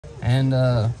And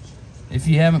if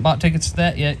you haven't bought tickets to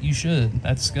that yet, you should.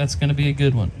 That's going to be a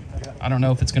good one. I don't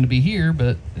know if it's going to be here,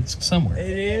 but it's somewhere.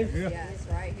 It is? Yeah, it's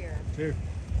right here. Sure.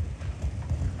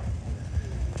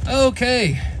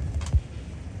 Okay.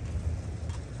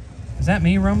 Is that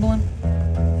me rumbling?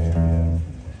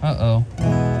 Uh-oh.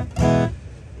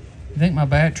 You think my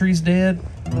battery's dead?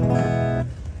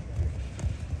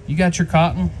 You got your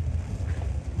cotton?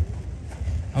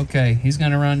 Okay, he's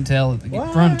gonna run tell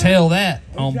that,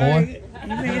 homeboy. You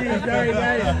mean he's already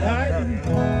got his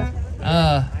cotton?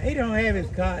 He don't have his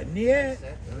cotton yet.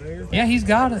 Yeah, he's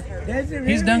got it. Does he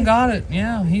really? He's done got it.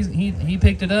 Yeah, he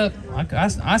picked it up.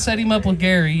 I set him up with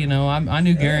Gary. You know, I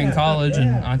knew Gary in college,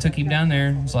 and I took him down there.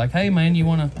 And was like, hey man, you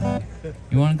wanna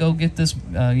go get this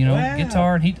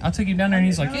guitar? And I took him down there, and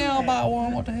he's like, yeah, I'll buy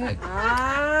one. What the heck?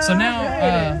 So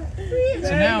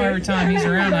now every time he's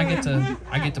around, I get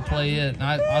to play it. And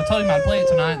I told him I'd play it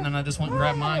tonight, and then I just went and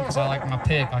grabbed mine because I like my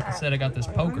pick. Like I said, I got this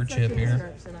poker chip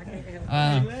here.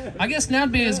 I guess now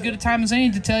would be as good a time as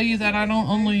any to tell you that I don't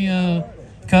only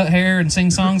cut hair and sing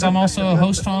songs. I'm also a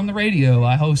host on the radio.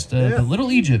 I host the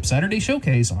Little Egypt Saturday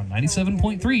Showcase on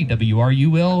 97.3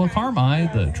 WRUL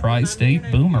Carmi, the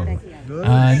Tri-State Boomer.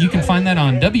 And you can find that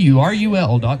on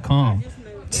WRUL.com.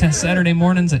 Saturday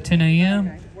mornings at 10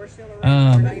 a.m.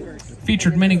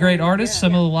 Featured many great artists,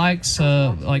 some of the likes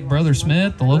like Brother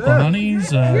Smith, the Local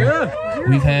Honeys.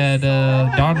 We've had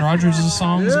Don Rogers'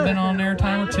 songs have been on there a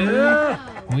time or two.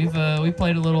 We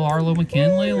played a little Arlo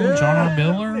McKinley, a little John R.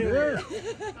 Miller.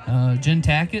 Jen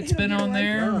Tackett's been on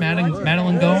there.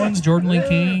 Madeline Goins, Jordan Lee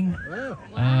King.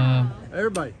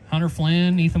 Everybody. Hunter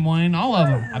Flynn, Ethan Wayne, all of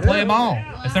them. I play them all.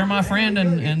 If they're my friend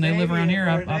and they live around here,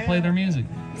 I play their music.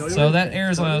 So that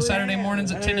airs Saturday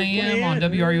mornings at 10 a.m. on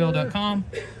WRUL.com.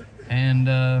 And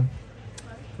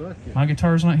my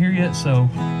guitar's not here yet, so...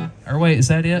 Or wait, is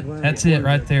that it? That's it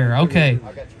right there. Okay.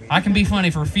 I can be funny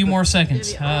for a few more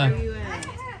seconds. Yeah.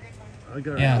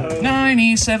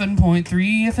 97.3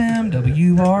 FM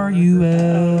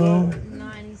WRUL.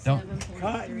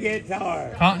 Cotton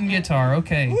guitar. Cotton guitar,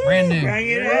 okay. Brand new. Bring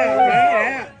it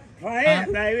out. Play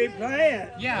it, baby. Play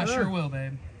it. Yeah, I sure will,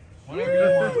 babe.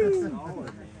 Whatever you want.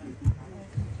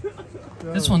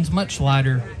 This one's much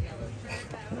lighter.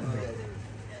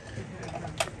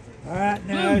 All right,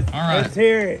 now let's right.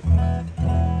 hear it.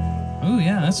 Ooh,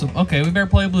 yeah, that's okay. We better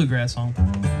play a bluegrass song.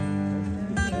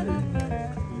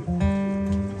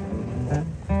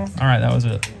 All right, that was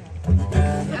it.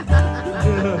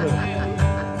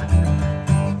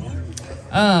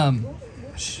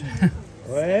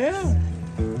 Well,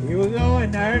 you were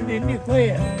going there, and then you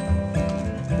quit.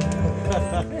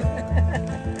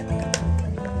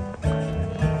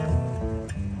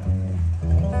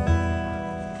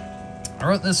 I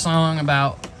wrote this song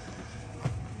about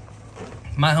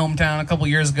my hometown a couple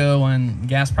years ago when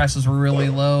gas prices were really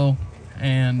low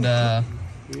and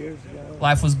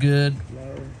life was good,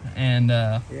 and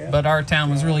but our town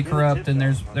was really corrupt, and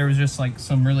there was just like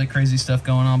some really crazy stuff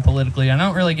going on politically. I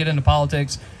don't really get into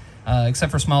politics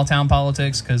except for small town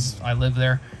politics because I live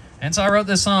there, and so I wrote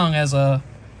this song as my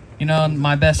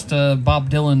best Bob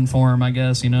Dylan form, I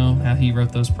guess, how he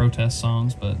wrote those protest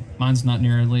songs, but mine's not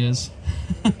nearly as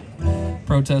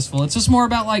protestful. It's just more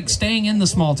about like staying in the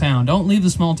small town. Don't leave the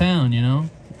small town,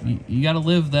 you got to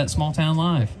live that small town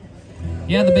life.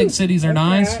 Yeah, the big cities are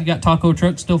nice. You got taco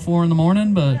trucks till 4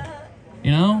 a.m, but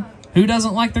who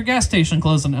doesn't like their gas station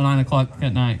closing at 9 o'clock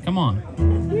at night? Come on.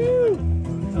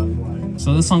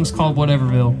 So this song's called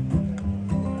Whateverville.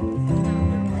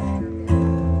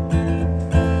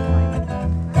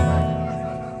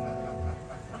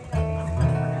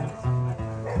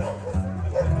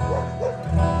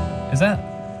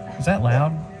 Is that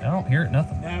loud? I don't hear it,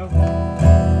 nothing. No.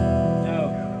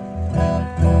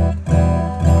 A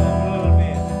little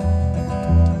bit.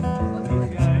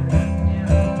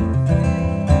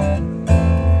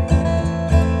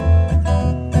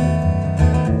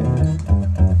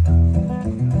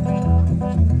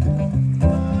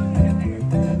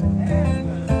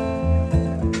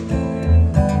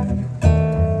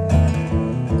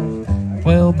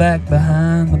 Well, back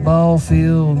behind the ball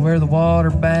field where the water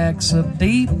backs up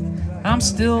deep, I'm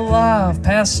still alive,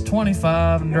 past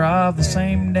 25 and drive the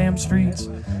same damn streets.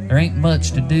 There ain't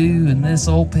much to do in this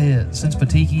old pit since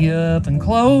Patiki up and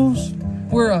closed.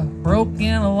 We're a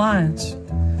broken alliance,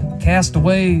 cast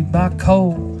away by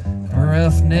coal.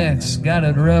 Roughnecks got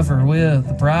it rougher with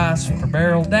the price per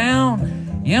barrel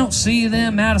down. You don't see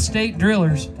them out-of-state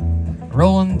drillers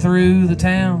rolling through the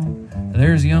town.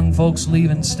 There's young folks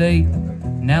leaving state.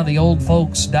 Now the old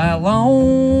folks die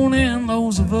alone, and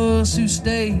those of us who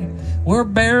stayed, we're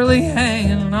barely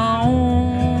hanging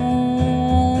on.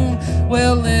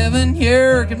 Well, living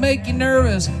here can make you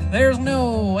nervous. There's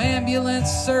no ambulance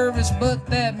service, but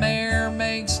that mayor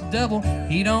makes double.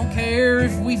 He don't care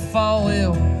if we fall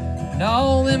ill. And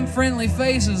all them friendly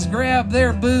faces grab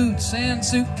their boots and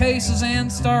suitcases and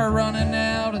start running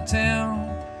out of town.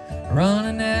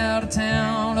 Running out of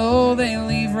town, oh, they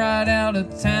leave right out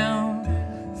of town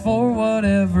for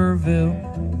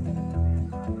whateverville.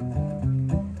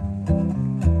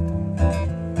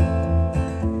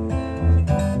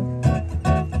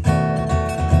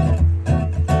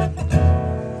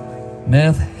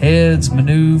 Meth heads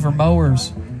maneuver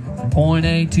mowers from point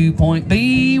A to point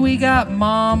B. We got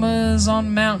mamas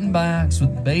on mountain bikes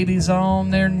with babies on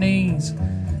their knees.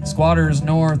 Squatters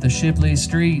north of Shipley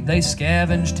Street, they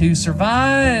scavenge to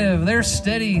survive. They're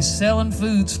steady selling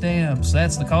food stamps,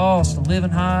 that's the cost of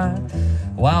living high.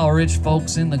 While rich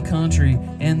folks in the country,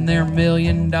 in their $1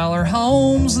 million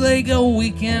homes, they go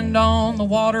weekend on the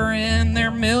water in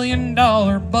their $1 million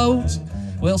boats.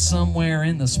 Well, somewhere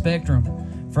in the spectrum,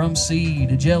 from sea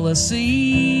to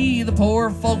jealousy, the poor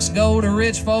folks go to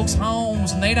rich folks'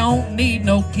 homes and they don't need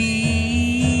no key.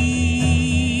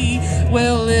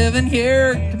 Well, living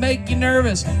here can make you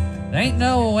nervous. There ain't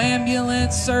no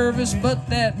ambulance service, but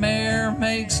that mayor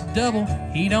makes double.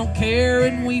 He don't care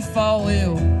and we fall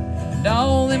ill. And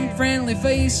all them friendly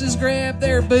faces grab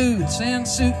their boots and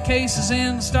suitcases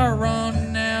and start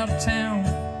running out of town.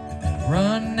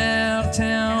 Running out of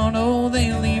town, oh,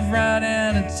 they leave right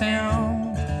out of town